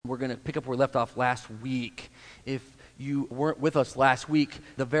we're going to pick up where we left off last week. If you weren't with us last week,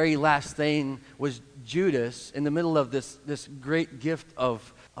 the very last thing was Judas, in the middle of this great gift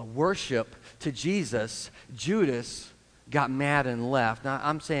of worship to Jesus, Judas got mad and left. Now,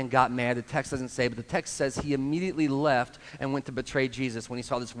 I'm saying got mad. The text doesn't say, but the text says he immediately left and went to betray Jesus when he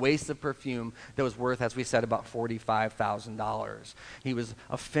saw this waste of perfume that was worth, as we said, about $45,000. He was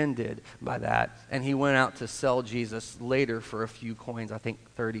offended by that, and he went out to sell Jesus later for a few coins, I think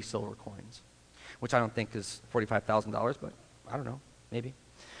 30 silver coins, which I don't think is $45,000, but I don't know, maybe.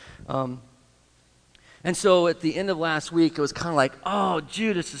 And so at the end of last week, it was kind of like, oh,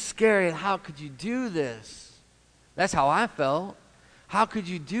 Judas is scary. How could you do this? That's how I felt. How could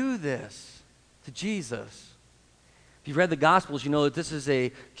you do this to Jesus? If you've read the Gospels, you know that this is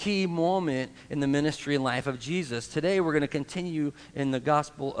a key moment in the ministry and life of Jesus. Today, we're going to continue in the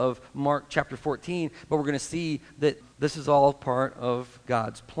Gospel of Mark chapter 14, but we're going to see that this is all part of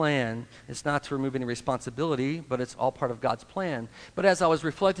God's plan. It's not to remove any responsibility, but it's all part of God's plan. But as I was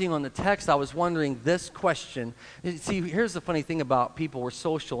reflecting on the text, I was wondering this question. See, here's the funny thing about people. We're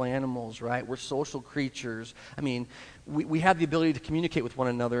social animals, right? We're social creatures. I mean, we have the ability to communicate with one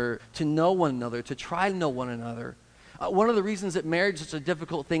another, to know one another, to try to know one another. One of the reasons that marriage is such a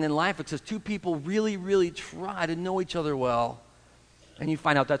difficult thing in life is because two people really, really try to know each other well. And you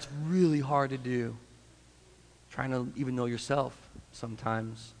find out that's really hard to do. Trying to even know yourself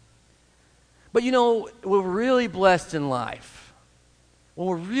sometimes. But you know, we're really blessed in life. When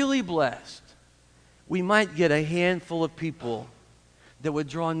we're really blessed, we might get a handful of people that would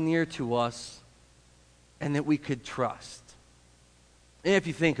draw near to us and that we could trust. And if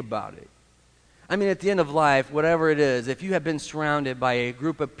you think about it, I mean, at the end of life, whatever it is, if you have been surrounded by a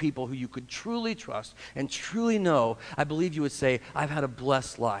group of people who you could truly trust and truly know, I believe you would say, I've had a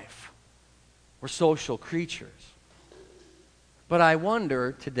blessed life. We're social creatures. But I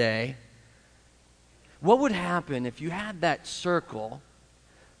wonder today, what would happen if you had that circle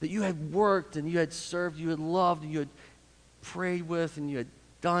that you had worked and you had served, you had loved, and you had prayed with, and you had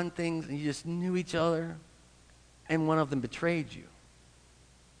done things, and you just knew each other, and one of them betrayed you?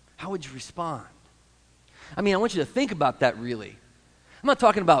 How would you respond? I mean, I want you to think about that really. I'm not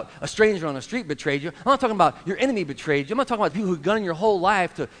talking about a stranger on the street betrayed you. I'm not talking about your enemy betrayed you. I'm not talking about people who've done your whole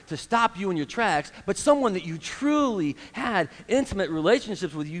life to stop you in your tracks, but someone that you truly had intimate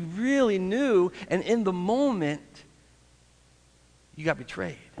relationships with, you really knew, and in the moment, you got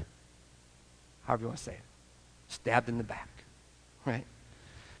betrayed. However you want to say it. Stabbed in the back, right?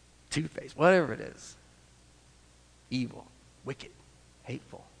 Two-faced, whatever it is. Evil, wicked,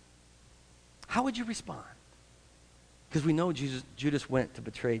 hateful. How would you respond? Because we know Judas went to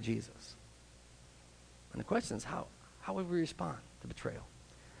betray Jesus. And the question is, how would we respond to betrayal?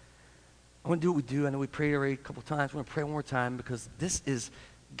 I want to do what we do. I know we prayed already a couple times. We're going to pray one more time because this is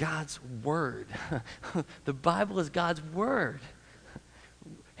God's word. The Bible is God's word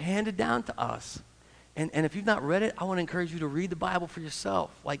handed down to us. And if you've not read it, I want to encourage you to read the Bible for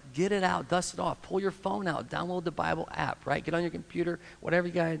yourself. Like, get it out, dust it off, pull your phone out, download the Bible app, right? Get on your computer, whatever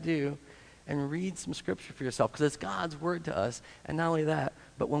you got to do, and read some scripture for yourself because it's God's word to us. And not only that,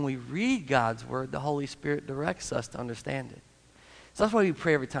 but when we read God's word, the Holy Spirit directs us to understand it. So that's why we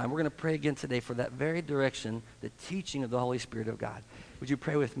pray every time. We're going to pray again today for that very direction, the teaching of the Holy Spirit of God. Would you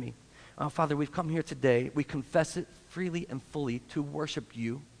pray with me? Father, we've come here today. We confess it freely and fully to worship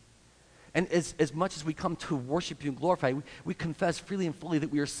you. And as much as we come to worship you and glorify you, we confess freely and fully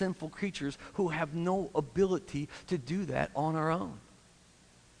that we are sinful creatures who have no ability to do that on our own.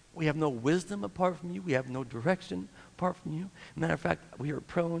 We have no wisdom apart from you. We have no direction apart from you. Matter of fact, we are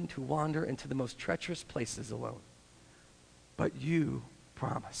prone to wander into the most treacherous places alone. But you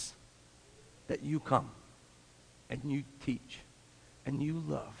promise that you come and you teach and you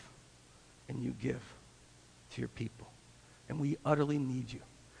love and you give to your people. And we utterly need you.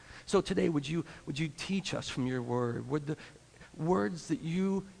 So today, would you teach us from your word? Would the words that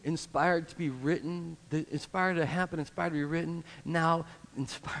you inspired to be written, that inspired to happen, inspired to be written, now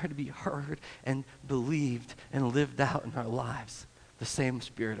inspired to be heard and believed and lived out in our lives, the same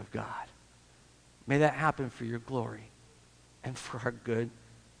Spirit of God. May that happen for your glory and for our good.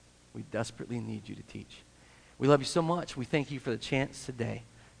 We desperately need you to teach. We love you so much. We thank you for the chance today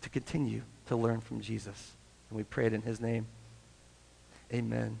to continue to learn from Jesus. And we pray it in his name.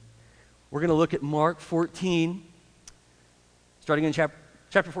 Amen. We're going to look at Mark 14, starting in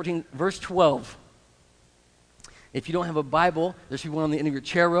chapter 14, verse 12. If you don't have a Bible, there should be one on the end of your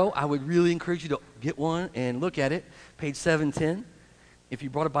chair row. I would really encourage you to get one and look at it. Page 710. If you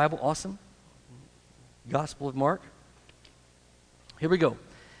brought a Bible, awesome. Gospel of Mark. Here we go.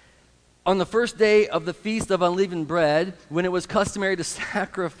 On the first day of the Feast of Unleavened Bread, when it was customary to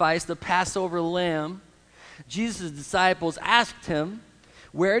sacrifice the Passover lamb, Jesus' disciples asked him,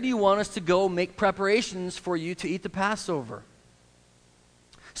 "Where do you want us to go make preparations for you to eat the Passover?"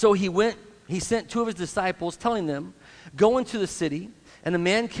 So he sent two of his disciples, telling them, "Go into the city, and a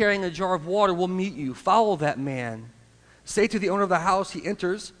man carrying a jar of water will meet you. Follow that man. Say to the owner of the house he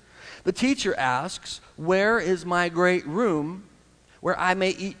enters, 'The teacher asks, where is my great room where I may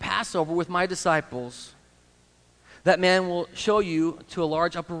eat Passover with my disciples?' That man will show you to a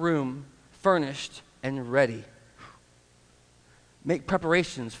large upper room, furnished and ready. Make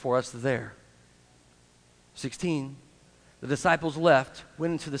preparations for us there." 16, the disciples left,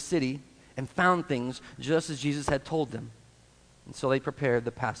 went into the city, and found things just as Jesus had told them. And so they prepared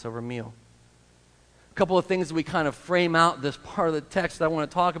the Passover meal. A couple of things that we kind of frame out this part of the text that I want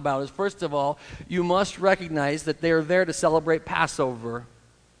to talk about is, first of all, you must recognize that they are there to celebrate Passover.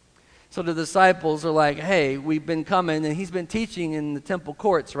 So the disciples are like, "Hey, we've been coming," and he's been teaching in the temple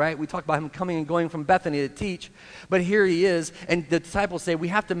courts, right? We talked about him coming and going from Bethany to teach, but here he is, and the disciples say, "We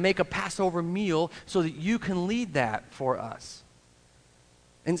have to make a Passover meal so that you can lead that for us."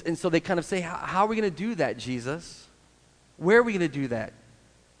 And so they kind of say, how are we going to do that, Jesus? Where are we going to do that?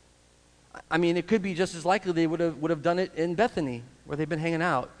 I mean, it could be just as likely they would have done it in Bethany, where they've been hanging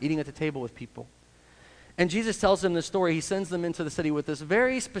out, eating at the table with people. And Jesus tells them this story. He sends them into the city with this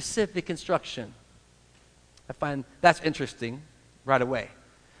very specific instruction. I find that's interesting right away.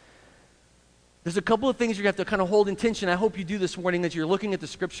 There's a couple of things you have to kind of hold in tension. I hope you do this morning as you're looking at the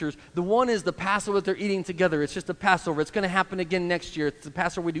scriptures. The one is the Passover that they're eating together. It's just a Passover. It's going to happen again next year. It's the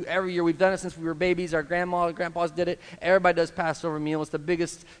Passover we do every year. We've done it since we were babies. Our grandma and grandpas did it. Everybody does Passover meal. It's the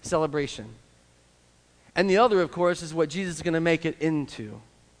biggest celebration. And the other, of course, is what Jesus is going to make it into,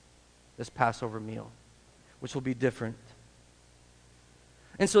 this Passover meal, which will be different.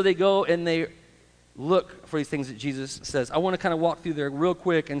 And so they go and they look for these things that Jesus says. I want to kind of walk through there real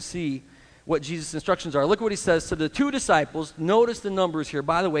quick and see what Jesus' instructions are. Look at what he says to the two disciples. Notice the numbers here.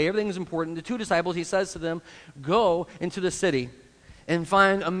 By the way, everything is important. The two disciples, he says to them, "Go into the city and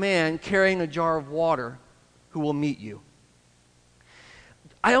find a man carrying a jar of water who will meet you."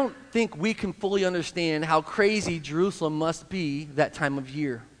 I don't think we can fully understand how crazy Jerusalem must be that time of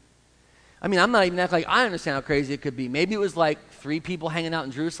year. I mean, I'm not even acting like I understand how crazy it could be. Maybe it was like 3 people hanging out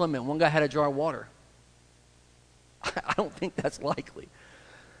in Jerusalem and one guy had a jar of water. I don't think that's likely.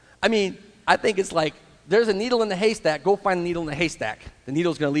 I mean, I think it's like, there's a needle in the haystack, go find the needle in the haystack. The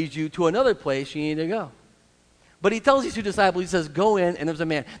needle's going to lead you to another place you need to go. But he tells these two disciples, he says, go in, and there's a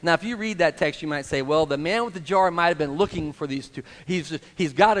man. Now, if you read that text, you might say, well, the man with the jar might have been looking for these two.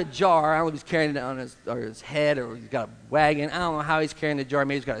 He's got a jar. I don't know if he's carrying it on his head or he's got a wagon. I don't know how he's carrying the jar.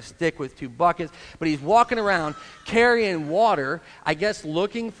 Maybe he's got a stick with 2 buckets. But he's walking around carrying water, I guess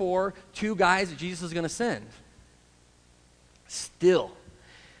looking for 2 guys that Jesus is going to send. Still,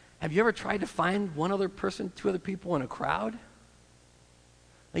 have you ever tried to find 1 other person, 2 other people in a crowd?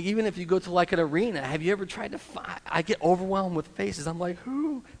 Like, even if you go to like an arena, have you ever tried to find? I get overwhelmed with faces. I'm like,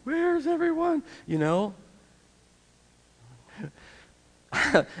 who? Where's everyone? You know?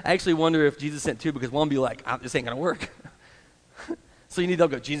 I actually wonder if Jesus sent 2 because one would be like, this ain't going to work. So you need to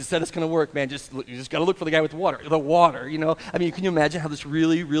go, Jesus said it's going to work, man. You just got to look for the guy with the water. The water, you know? I mean, can you imagine how this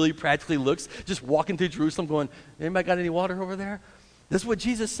really, really practically looks? Just walking through Jerusalem going, anybody got any water over there? This is what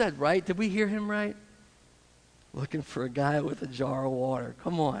Jesus said, right? Did we hear him right? Looking for a guy with a jar of water.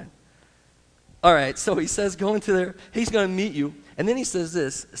 Come on. All right, so he says, go into there. He's going to meet you. And then he says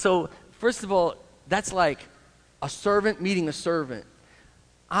this. So, first of all, that's like a servant meeting a servant.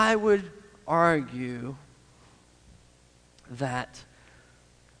 I would argue that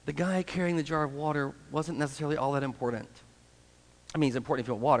the guy carrying the jar of water wasn't necessarily all that important. I mean, it's important if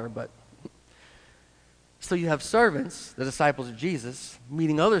you want water, but... So you have servants, the disciples of Jesus,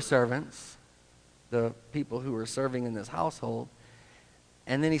 meeting other servants, the people who were serving in this household.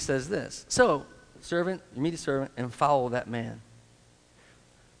 And then he says this. So, servant, you meet a servant and follow that man.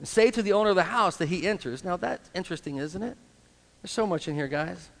 And say to the owner of the house that he enters. Now, that's interesting, isn't it? There's so much in here,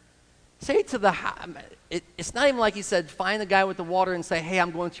 guys. Say to the house. It's not even like he said, find the guy with the water and say, hey,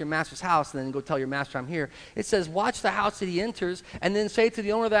 I'm going to your master's house, and then go tell your master I'm here. It says, watch the house that he enters, and then say to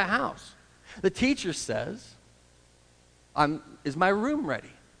the owner of that house. The teacher says, is my room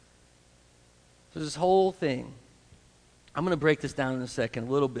ready? So this whole thing, I'm going to break this down in a second,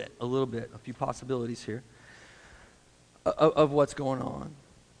 a little bit, a few possibilities here of what's going on.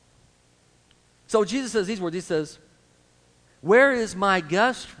 So Jesus says these words, he says, where is my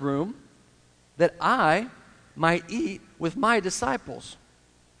guest room that I might eat with my disciples?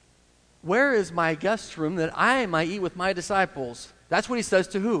 Where is my guest room that I might eat with my disciples? That's what he says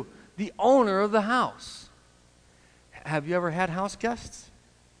to who? the owner of the house. Have you ever had house guests?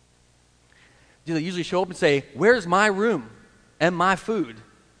 Do they usually show up and say, "Where's my room and my food?"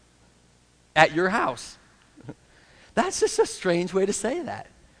 At your house? That's just a strange way to say that.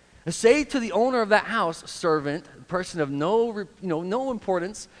 Say to the owner of that house, servant, person of no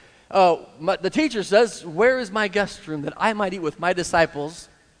importance, the teacher says, "Where is my guest room that I might eat with my disciples?"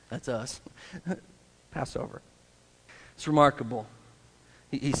 That's us. Passover. It's remarkable.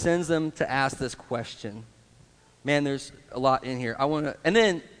 He sends them to ask this question. Man, there's a lot in here. we're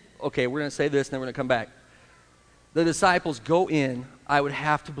going to say this, and then we're going to come back. The disciples go in. I would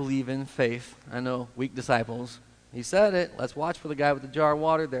have to believe in faith. I know, weak disciples. He said it. Let's watch for the guy with the jar of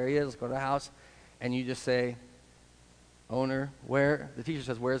water. There he is. Let's go to the house. And you just say, "Owner, where?" The teacher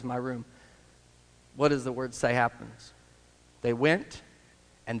says, "Where's my room?" What does the word say happens? They went,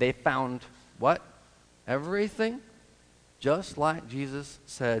 and they found what? Everything just like Jesus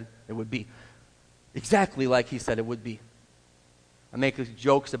said it would be. Exactly like he said it would be. I make these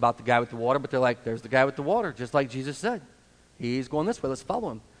jokes about the guy with the water, but they're like, there's the guy with the water, just like Jesus said. He's going this way. Let's follow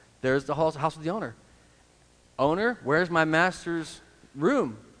him. There's the house of the owner. "Owner, where's my master's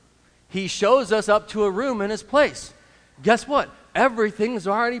room?" He shows us up to a room in his place. Guess what? Everything's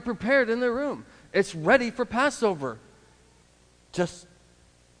already prepared in the room. It's ready for Passover. Just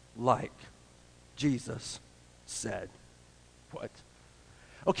like Jesus said. What?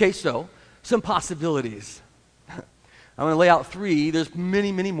 Okay, so some possibilities. I'm going to lay out three. There's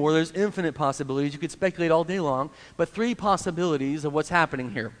many, many more. There's infinite possibilities. You could speculate all day long, but three possibilities of what's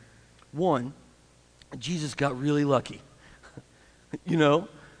happening here. One, Jesus got really lucky.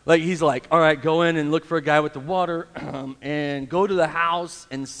 Like he's like, all right, go in and look for a guy with the water and go to the house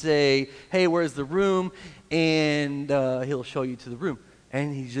and say, "Hey, where's the room?" And he'll show you to the room.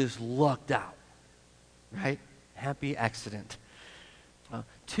 And he just lucked out, right? Happy accident.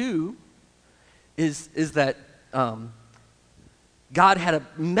 Two is that God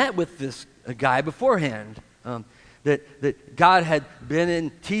had met with this guy beforehand. That God had been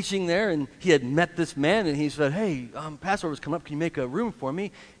in teaching there, and he had met this man, and he said, "Hey, Passover's come up. Can you make a room for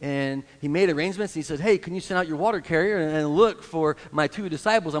me?" And he made arrangements. And he said, "Hey, can you send out your water carrier and look for my two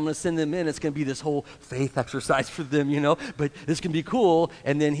disciples? I'm going to send them in. It's going to be this whole faith exercise for them, but it's going to be cool."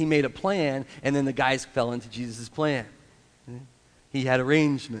 And then he made a plan, and then the guys fell into Jesus' plan. He had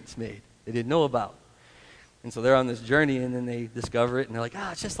arrangements made they didn't know about. And so they're on this journey, and then they discover it, and they're like,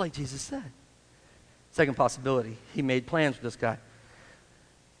 "It's just like Jesus said." Second possibility, he made plans with this guy.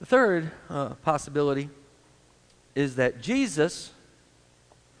 The third possibility is that Jesus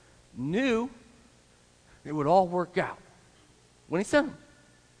knew it would all work out when he sent him.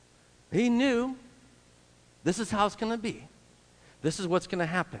 He knew this is how it's going to be. This is what's going to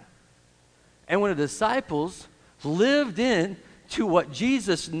happen. And when the disciples lived in to what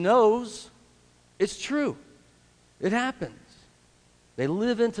Jesus knows, it's true. It happens. They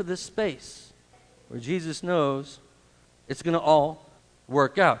live into this space where Jesus knows it's going to all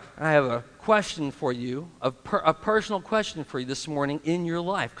work out. I have a question for you, a personal question for you this morning in your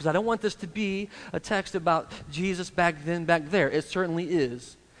life, because I don't want this to be a text about Jesus back then, back there. It certainly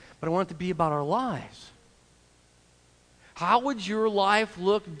is. But I want it to be about our lives. How would your life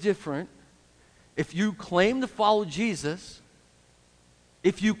look different if you claim to follow Jesus?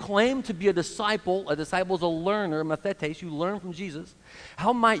 If you claim to be a disciple is a learner, mathetes, you learn from Jesus.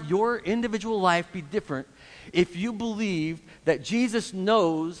 How might your individual life be different if you believe that Jesus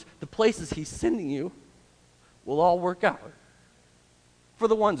knows the places he's sending you will all work out? For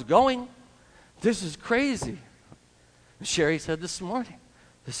the ones going, this is crazy. Sherry said this morning,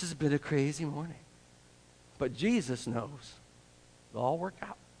 this has been a crazy morning. But Jesus knows it'll all work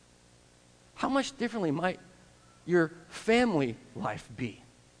out. How much differently might your family life be?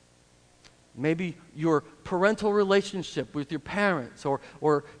 Maybe your parental relationship with your parents, or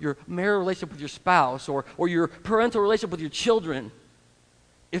your marital relationship with your spouse, or your parental relationship with your children.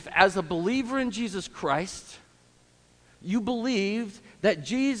 If as a believer in Jesus Christ, you believed that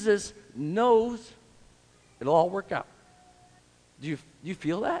Jesus knows it'll all work out. Do you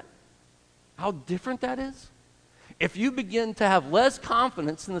feel that? How different that is? If you begin to have less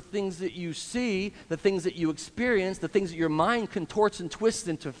confidence in the things that you see, the things that you experience, the things that your mind contorts and twists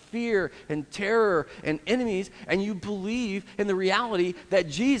into fear and terror and enemies, and you believe in the reality that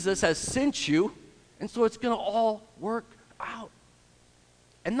Jesus has sent you, and so it's going to all work out.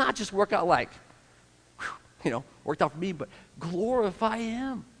 And not just work out like, worked out for me, but glorify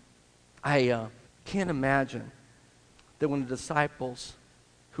him. I can't imagine that when the disciples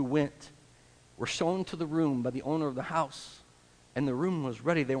who went were shown to the room by the owner of the house, and the room was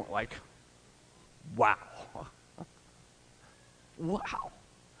ready, they weren't like, wow. Wow.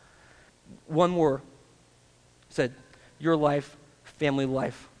 One more. Said, your life, family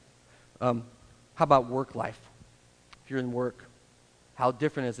life. How about work life? If you're in work, how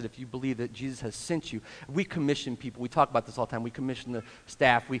different is it if you believe that Jesus has sent you? We commission people. We talk about this all the time. We commission the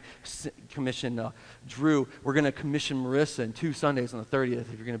staff. We commission Drew. We're going to commission Marissa in 2 Sundays on the 30th.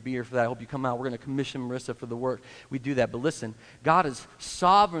 If you're going to be here for that, I hope you come out. We're going to commission Marissa for the work. We do that. But listen, God is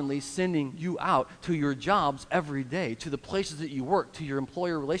sovereignly sending you out to your jobs every day, to the places that you work, to your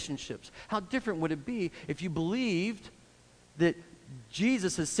employer relationships. How different would it be if you believed that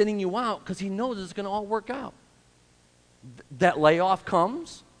Jesus is sending you out because he knows it's going to all work out? That layoff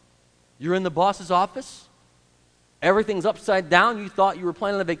comes, you're in the boss's office, everything's upside down, you thought you were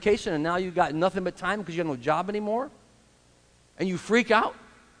planning a vacation and now you got nothing but time because you have no job anymore, and you freak out.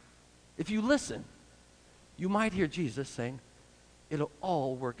 If you listen, you might hear Jesus saying, it'll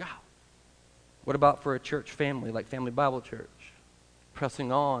all work out. What about for a church family, like Family Bible Church?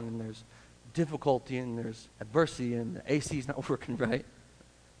 Pressing on, and there's difficulty, and there's adversity, and the AC's not working right.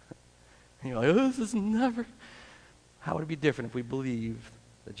 And you're like, oh, this is never... How would it be different if we believed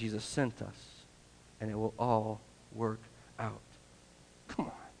that Jesus sent us and it will all work out? Come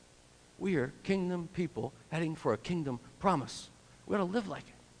on. We are kingdom people heading for a kingdom promise. We ought to live like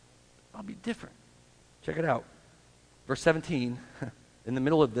it. I'll be different. Check it out. Verse 17, in the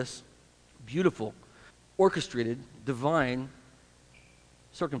middle of this beautiful, orchestrated, divine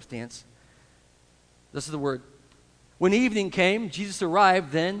circumstance, this is the word. When evening came, Jesus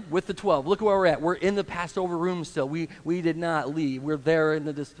arrived then with the 12. Look where we're at. We're in the Passover room still. We did not leave. We're there in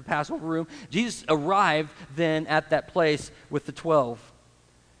the Passover room. Jesus arrived then at that place with the 12.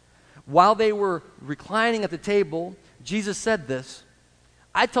 While they were reclining at the table, Jesus said this,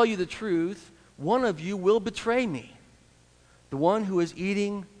 I tell you the truth, one of you will betray me, the one who is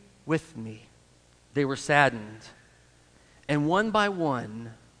eating with me. They were saddened. And one by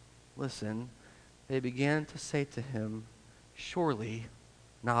one, listen, they began to say to him, surely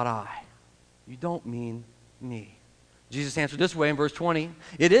not I. You don't mean me. Jesus answered this way in verse 20.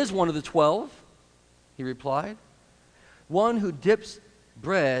 It is one of the 12, he replied, one who dips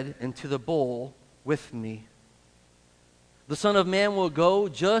bread into the bowl with me. The Son of Man will go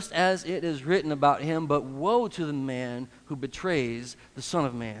just as it is written about him, but woe to the man who betrays the Son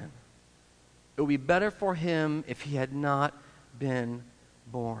of Man. It would be better for him if he had not been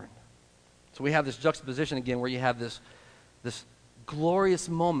born. So we have this juxtaposition again where you have this glorious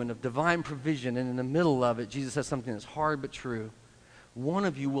moment of divine provision, and in the middle of it, Jesus says something that's hard but true. One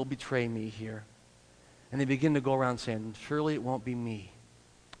of you will betray me here. And they begin to go around saying, surely it won't be me.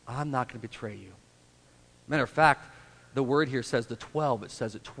 I'm not going to betray you. Matter of fact, the word here says the 12. It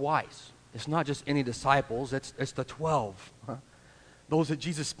says it twice. It's not just any disciples. It's the 12. Those that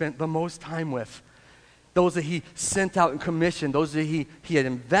Jesus spent the most time with. Those that he sent out and commissioned, those that he had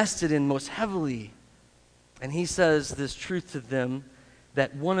invested in most heavily. And he says this truth to them,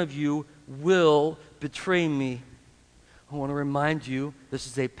 that one of you will betray me. I want to remind you, this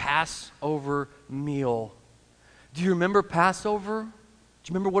is a Passover meal. Do you remember Passover? Do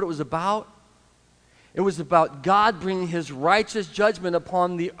you remember what it was about? It was about God bringing his righteous judgment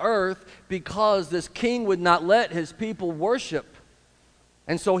upon the earth because this king would not let his people worship.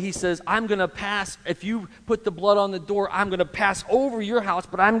 And so he says, I'm going to pass, if you put the blood on the door, I'm going to pass over your house,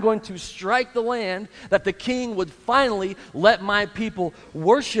 but I'm going to strike the land that the king would finally let my people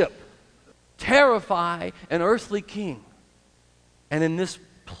worship, terrify an earthly king. And in this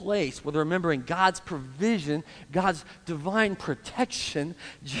place where they're remembering God's provision, God's divine protection,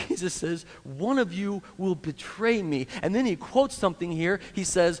 Jesus says, one of you will betray me. And then he quotes something here. He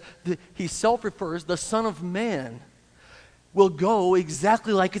says, he self-refers, the Son of Man will go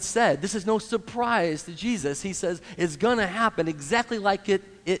exactly like it said. This is no surprise to Jesus. He says it's going to happen exactly like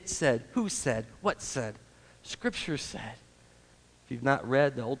it said. Who said? What said? Scripture said. If you've not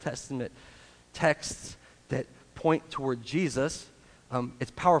read the Old Testament texts that point toward Jesus,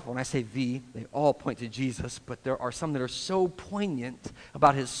 it's powerful. And I say they all point to Jesus, but there are some that are so poignant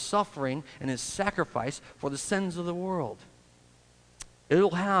about his suffering and his sacrifice for the sins of the world.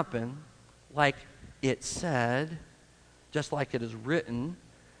 It'll happen like it said, just like it is written,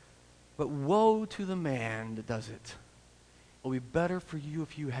 but woe to the man that does it. It will be better for you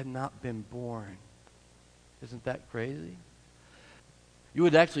if you had not been born. Isn't that crazy? You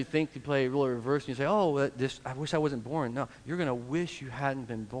would actually think to play really reverse, and you say, I wish I wasn't born. No, you're going to wish you hadn't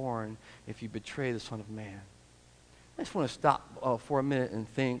been born if you betray the Son of Man. I just want to stop for a minute and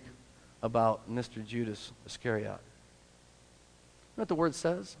think about Mr. Judas Iscariot. You know what the word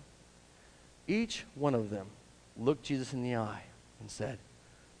says? Each one of them looked Jesus in the eye and said,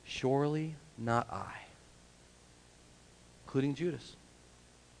 surely not I, including Judas.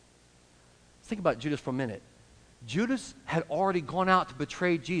 think about Judas for a minute. Judas had already gone out to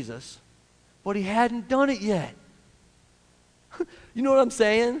betray Jesus, but he hadn't done it yet. You know what I'm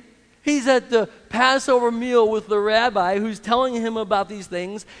saying? He's at the Passover meal with the rabbi who's telling him about these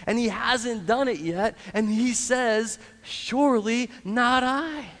things, and he hasn't done it yet, and he says, surely not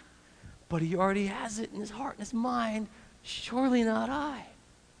I. But he already has it in his heart and his mind, surely not I.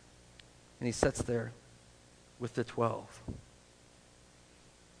 And he sits there with the 12.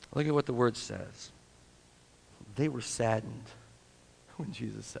 Look at what the word says. They were saddened when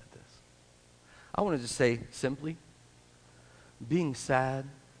Jesus said this. I want to just say simply, being sad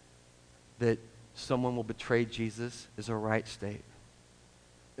that someone will betray Jesus is a right state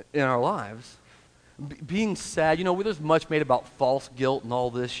in our lives. Being sad, there's much made about false guilt and all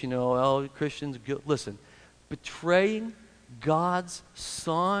this, Christians guilt. Listen, betraying God's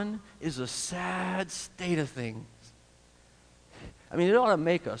Son is a sad state of things. I mean, it ought to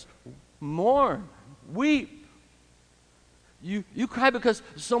make us mourn, weep. You cry because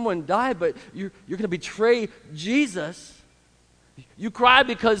someone died, but you're going to betray Jesus. You cry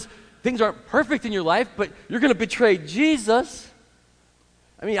because things aren't perfect in your life, but you're going to betray Jesus.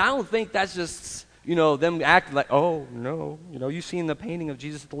 I mean, I don't think that's just, them acting like, oh, no. You've seen the painting of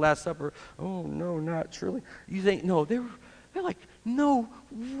Jesus at the Last Supper. Oh, no, not surely. You think, no, they're like, no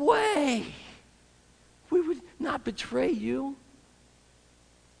way. We would not betray you,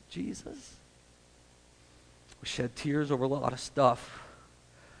 Jesus. We shed tears over a lot of stuff,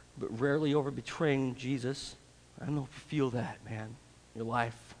 but rarely over betraying Jesus. I don't know if you feel that, man, in your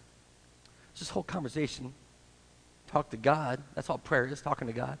life. It's this whole conversation. Talk to God. That's all prayer is, talking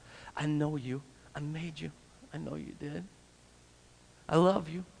to God. I know you. I made you. I know you did. I love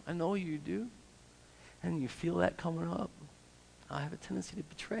you. I know you do. And you feel that coming up. I have a tendency to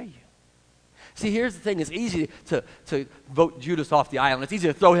betray you. See, here's the thing. It's easy to vote Judas off the island. It's easy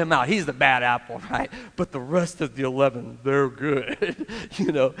to throw him out. He's the bad apple, right? But the rest of the 11, they're good.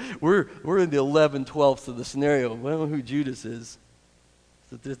 We're in the 11/12ths of the scenario. We don't know who Judas is,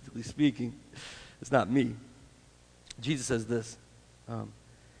 statistically speaking. It's not me. Jesus says this.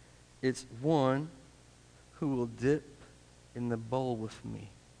 It's one who will dip in the bowl with me.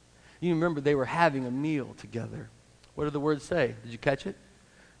 You remember they were having a meal together. What did the word say? Did you catch it?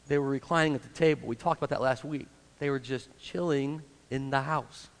 They were reclining at the table. We talked about that last week. They were just chilling in the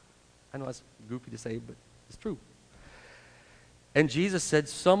house. I know that's goofy to say, but it's true. And Jesus said,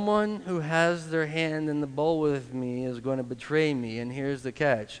 someone who has their hand in the bowl with me is going to betray me. And here's the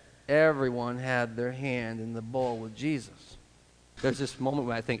catch. Everyone had their hand in the bowl with Jesus. There's this moment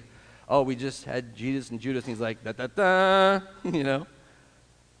where I think, oh, we just had Jesus and Judas, and he's like, da-da-da,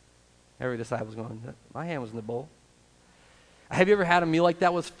 Every disciple's going, my hand was in the bowl. Have you ever had a meal like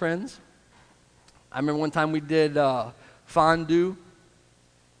that with friends? I remember one time we did fondue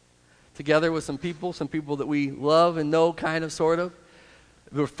together with some people that we love and know, kind of, sort of.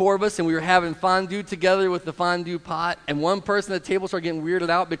 There were 4 of us, and we were having fondue together with the fondue pot, and one person at the table started getting weirded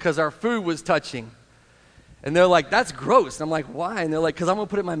out because our food was touching. And they're like, that's gross. And I'm like, why? And they're like, because I'm going to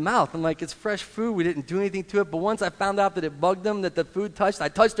put it in my mouth. I'm like, it's fresh food. We didn't do anything to it. But once I found out that it bugged them, that the food touched, I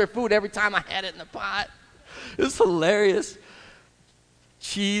touched their food every time I had it in the pot. It was hilarious.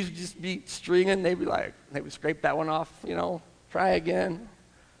 Cheese would just be stringing. They would scrape that one off, try again.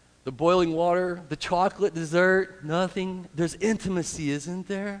 The boiling water, the chocolate dessert, nothing. There's intimacy, isn't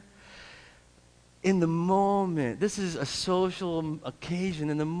there? In the moment, this is a social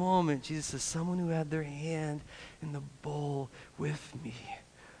occasion. In the moment, Jesus says, someone who had their hand in the bowl with me,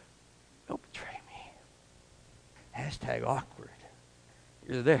 don't betray me. Hashtag awkward.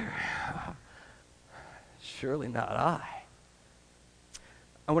 You're there. Surely not I.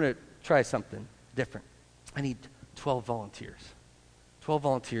 I want to try something different. I need 12 volunteers. 12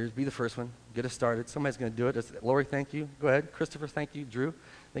 volunteers. Be the first one. Get us started. Somebody's going to do it. Lori, thank you. Go ahead. Christopher, thank you. Drew,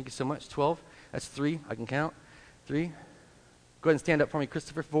 thank you so much. 12. That's 3. I can count. 3. Go ahead and stand up for me,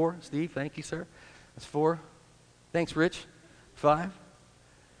 Christopher. 4. Steve, thank you, sir. That's 4. Thanks, Rich. 5.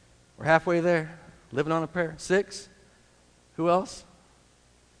 We're halfway there. Living on a prayer. 6. Who else?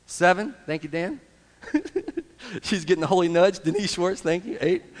 7. Thank you, Dan. She's getting the holy nudge. Denise Schwartz, thank you.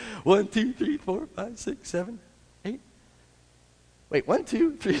 8. 1, 2, 3, 4, 5, 6, 7, 8. Wait, 1,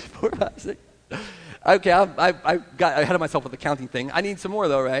 2, 3, 4, 5, 6. Okay, I got ahead of myself with the counting thing. I need some more,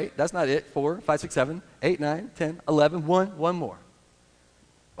 though, right? That's not it. 4, 5, 6, 7, 8, 9, 10, 11. 1 more.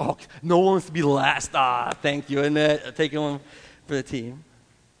 Oh, no one wants to be the last. Thank you, Annette. Taking one for the team.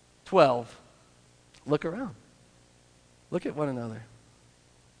 12. Look around. Look at one another.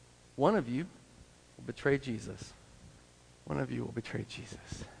 One of you will betray Jesus. One of you will betray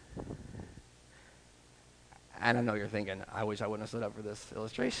Jesus. And I know you're thinking, I wish I wouldn't have stood up for this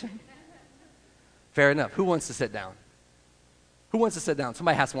illustration. Fair enough. Who wants to sit down? Who wants to sit down?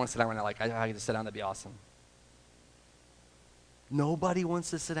 Somebody has to want to sit down right now. Like, I can just sit down. That'd be awesome. Nobody wants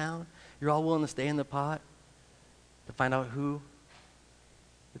to sit down? You're all willing to stay in the pot to find out who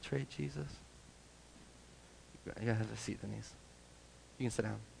betrayed Jesus? You gotta have a seat, Denise. You can sit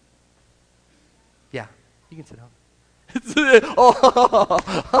down. Yeah, you can sit down. Oh,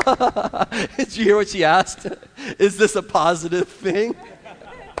 did you hear what she asked? Is this a positive thing?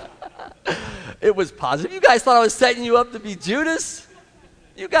 It was positive. You guys thought I was setting you up to be Judas?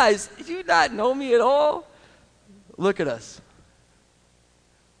 You guys, do you not know me at all? Look at us.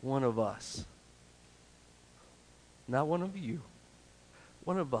 One of us. Not one of you.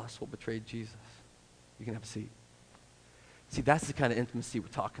 One of us will betray Jesus. You can have a seat. See, that's the kind of intimacy we're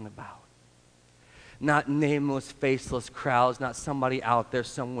talking about. Not nameless, faceless crowds, not somebody out there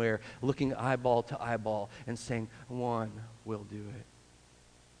somewhere looking eyeball to eyeball and saying, one will do it.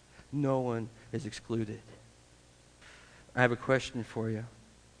 No one is excluded. I have a question for you.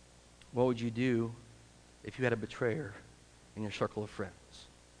 What would you do if you had a betrayer in your circle of friends?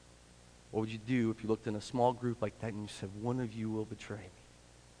 What would you do if you looked in a small group like that and you said, one of you will betray me?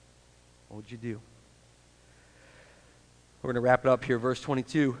 What would you do? We're going to wrap it up here, verse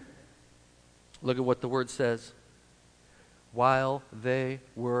 22. Look at what the word says. While they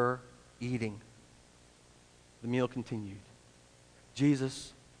were eating, the meal continued.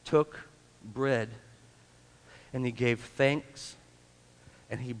 Jesus took bread and he gave thanks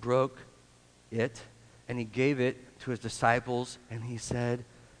and he broke it and he gave it to his disciples and he said,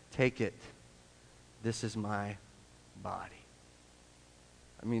 take it. This is my body.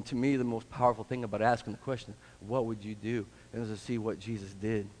 I mean, to me, the most powerful thing about asking the question, what would you do? Is to see what Jesus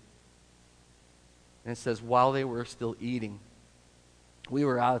did. And it says, while they were still eating, we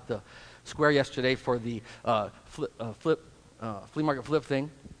were out at the square yesterday for the flea market flip thing.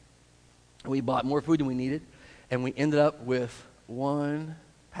 We bought more food than we needed, and we ended up with one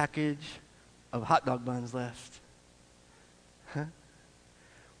package of hot dog buns left. Huh?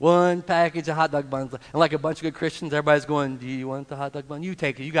 One package of hot dog buns left. And like a bunch of good Christians, everybody's going, do you want the hot dog bun? You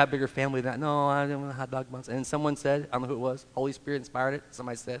take it. You got a bigger family than that. No, I didn't want the hot dog buns. And someone said, I don't know who it was, Holy Spirit inspired it.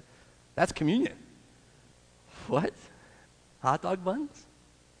 Somebody said, that's communion. What? Hot dog buns?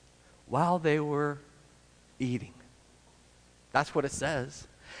 While they were eating. That's what it says.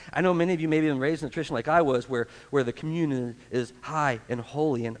 I know many of you may have been raised in a tradition like I was, where the communion is high and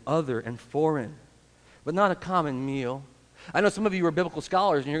holy and other and foreign, but not a common meal. I know some of you are biblical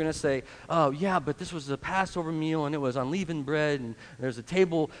scholars, and you're going to say, oh, yeah, but this was a Passover meal, and it was unleavened bread, and there's a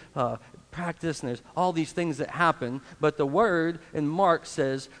table practice, and there's all these things that happen. But the word in Mark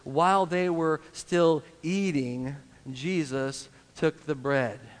says, while they were still eating, Jesus took the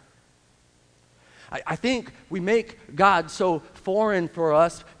bread. I think we make God so foreign for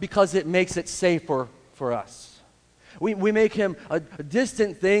us because it makes it safer for us. We make him a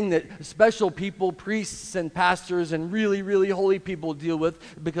distant thing that special people, priests and pastors and really, really holy people deal with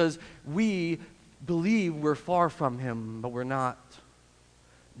because we believe we're far from him, but we're not.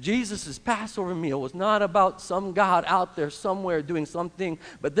 Jesus' Passover meal was not about some God out there somewhere doing something,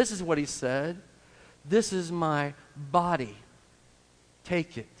 but this is what he said. This is my body.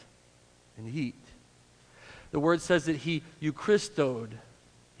 Take it and eat. The word says that he Eucharistoed.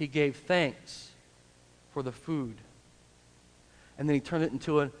 He gave thanks for the food. And then he turned it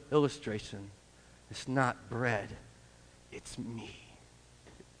into an illustration. It's not bread. It's me.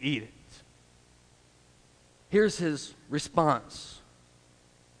 Eat it. Here's his response.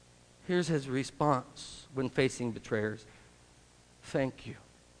 Here's his response when facing betrayers. Thank you.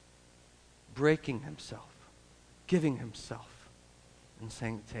 Breaking himself. Giving himself. And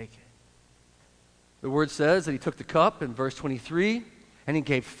saying, take it. The word says that he took the cup in verse 23, and he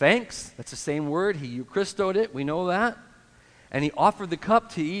gave thanks. That's the same word. He Eucharistoed it. We know that. And he offered the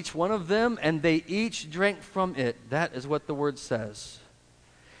cup to each one of them, and they each drank from it. That is what the word says.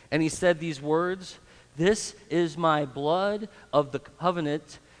 And he said these words, this is my blood of the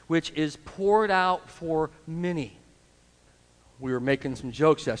covenant, which is poured out for many. We were making some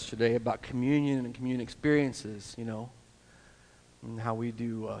jokes yesterday about communion and communion experiences, you know, and how we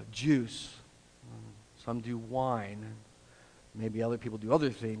do juice. Some do wine. Maybe other people do other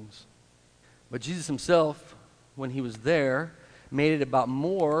things. But Jesus himself, when he was there, made it about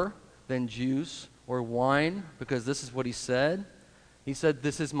more than juice or wine, because this is what he said. He said,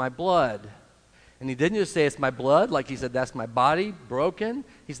 this is my blood. And he didn't just say it's my blood, like he said, that's my body broken.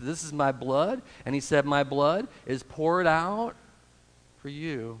 He said, this is my blood. And he said, my blood is poured out for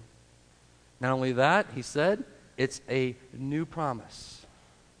you. Not only that, he said, it's a new promise.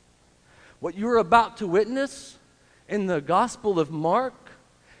 What you're about to witness in the Gospel of Mark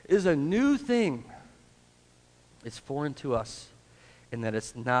is a new thing. is foreign to us in that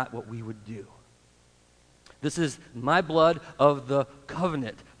it's not what we would do. This is my blood of the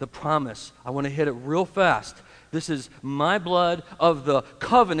covenant, the promise. I want to hit it real fast. This is my blood of the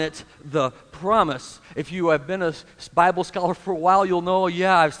covenant, the promise. If you have been a Bible scholar for a while, you'll know,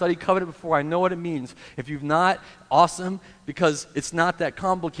 yeah, I've studied covenant before. I know what it means. If you've not, awesome, because it's not that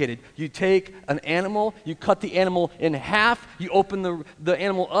complicated. You take an animal, you cut the animal in half, you open the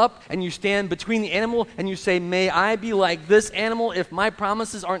animal up, and you stand between the animal, and you say, may I be like this animal if my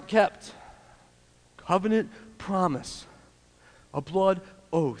promises aren't kept. Covenant promise, a blood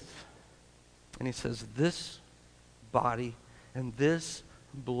oath. And he says, this body and this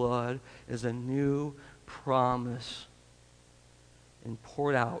blood is a new promise and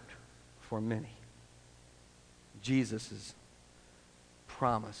poured out for many. Jesus'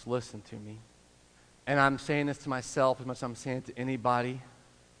 promise, listen to me. And I'm saying this to myself as much as I'm saying it to anybody.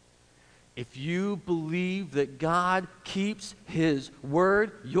 If you believe that God keeps his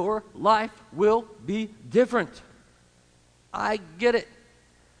word, your life will be different. I get it.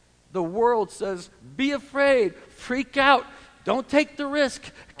 The world says, be afraid, freak out, don't take the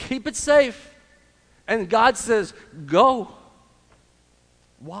risk, keep it safe. And God says, go.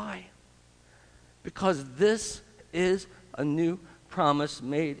 Why? Because this is a new promise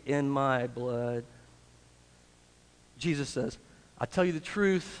made in my blood. Jesus says, I tell you the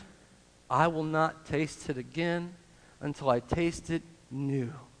truth, I will not taste it again until I taste it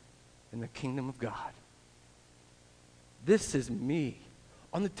new in the kingdom of God. This is me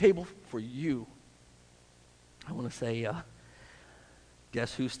on the table for you. I want to say,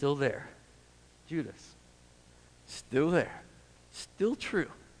 guess who's still there? Judas. Still there. Still true.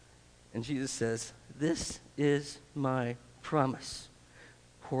 And Jesus says, this is my promise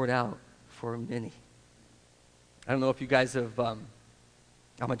poured out for many. I don't know if you guys have, I'm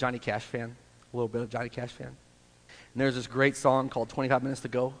a Johnny Cash fan, a little bit of Johnny Cash fan. And there's this great song called 25 Minutes to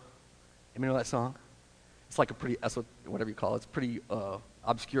Go. You know that song? It's like that's whatever you call it. It's pretty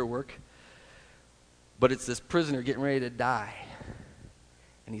obscure work. But it's this prisoner getting ready to die.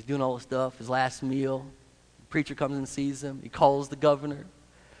 And he's doing all this stuff, his last meal. The preacher comes and sees him. He calls the governor.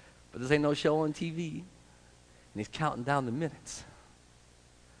 But this ain't no show on TV. And he's counting down the minutes.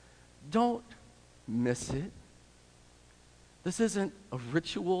 Don't miss it. This isn't a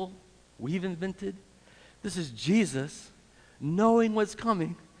ritual we've invented. This is Jesus knowing what's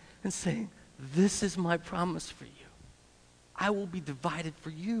coming and saying, this is my promise for you. I will be divided for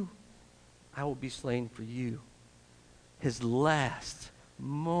you. I will be slain for you. His last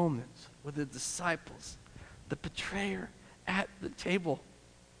moments with the disciples, the betrayer at the table.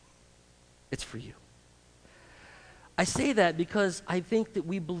 It's for you. I say that because I think that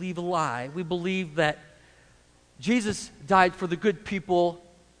we believe a lie. We believe that Jesus died for the good people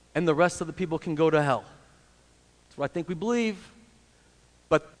and the rest of the people can go to hell. That's what I think we believe.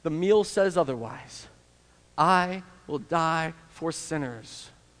 But the meal says otherwise. I will die for sinners.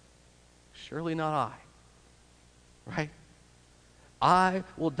 Surely not I. Right? I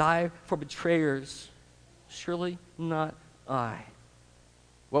will die for betrayers. Surely not I.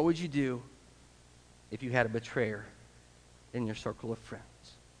 What would you do if you had a betrayer in your circle of friends?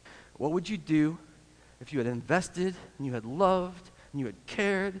 What would you do if you had invested and you had loved and you had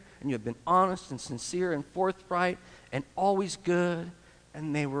cared and you had been honest and sincere and forthright and always good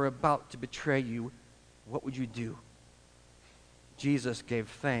and they were about to betray you? What would you do? Jesus gave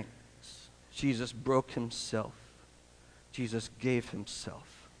thanks. Jesus broke himself. Jesus gave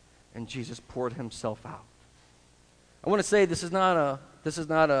himself. And Jesus poured himself out. I want to say this is not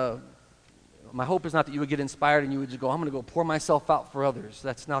a, my hope is not that you would get inspired and you would just go, I'm going to go pour myself out for others.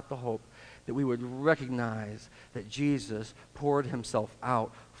 That's not the hope. That we would recognize that Jesus poured himself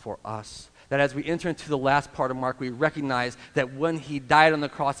out for us. That as we enter into the last part of Mark, we recognize that when he died on the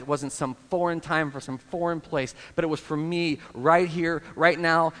cross, it wasn't some foreign time for some foreign place, but it was for me right here, right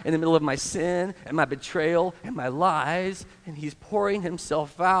now, in the middle of my sin and my betrayal and my lies, and he's pouring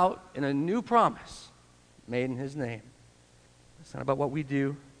himself out in a new promise made in his name. It's not about what we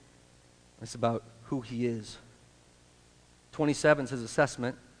do. It's about who he is. 27 says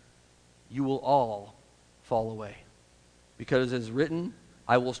assessment, you will all fall away. Because it is written,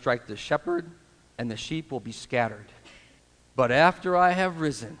 I will strike the shepherd, and the sheep will be scattered. But after I have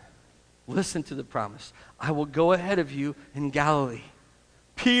risen, listen to the promise, I will go ahead of you in Galilee.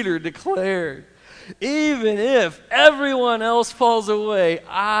 Peter declared, even if everyone else falls away,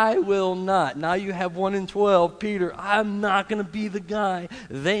 I will not. Now you have 1 in 12. Peter, I'm not going to be the guy.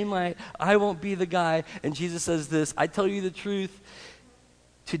 They might. I won't be the guy. And Jesus says this, I tell you the truth,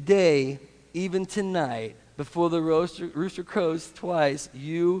 today, even tonight, before the rooster crows twice,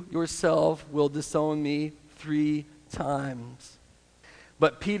 you yourself will disown me 3 times.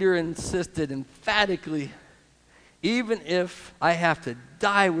 But Peter insisted emphatically, even if I have to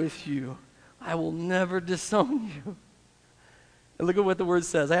die with you, I will never disown you. And look at what the word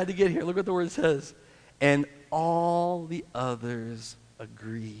says. I had to get here. Look what the word says. And all the others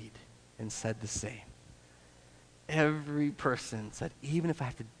agreed and said the same. Every person said, even if I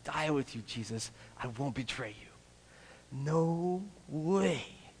have to die with you, Jesus, I won't betray you. No way.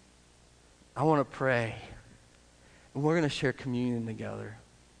 I want to pray. And we're going to share communion together.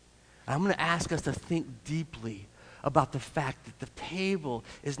 And I'm going to ask us to think deeply about the fact that the table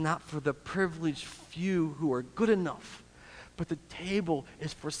is not for the privileged few who are good enough, but the table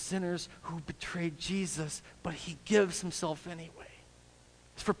is for sinners who betrayed Jesus, but he gives himself anyway.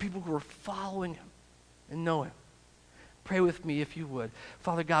 It's for people who are following him and know him. Pray with me if you would.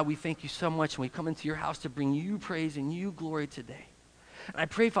 Father God, we thank you so much, and we come into your house to bring you praise and you glory today. And I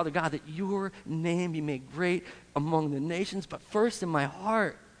pray, Father God, that your name be made great among the nations, but first in my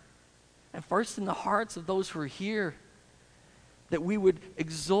heart, and first in the hearts of those who are here, that we would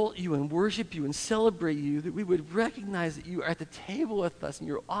exalt you and worship you and celebrate you, that we would recognize that you are at the table with us and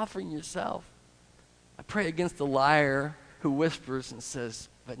you're offering yourself. I pray against the liar who whispers and says,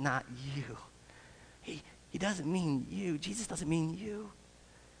 but not you. He doesn't mean you. Jesus doesn't mean you.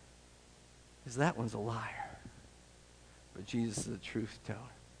 Because that one's a liar. But Jesus is the truth teller.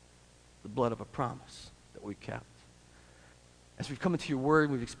 The blood of a promise that we kept. As we've come into your word,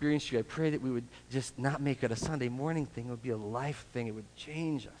 we've experienced you, I pray that we would just not make it a Sunday morning thing. It would be a life thing. It would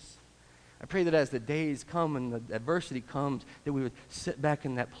change us. I pray that as the days come and the adversity comes, that we would sit back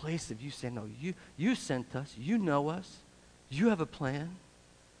in that place of you saying, no, you sent us. You know us. You have a plan.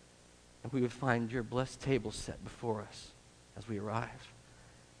 And we would find your blessed table set before us as we arrive.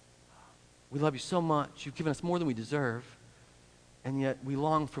 We love you so much. You've given us more than we deserve. And yet we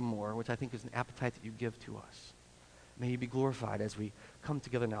long for more, which I think is an appetite that you give to us. May you be glorified as we come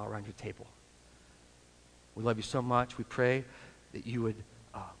together now around your table. We love you so much. We pray that you would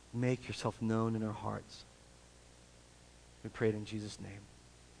make yourself known in our hearts. We pray it in Jesus' name.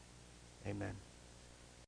 Amen.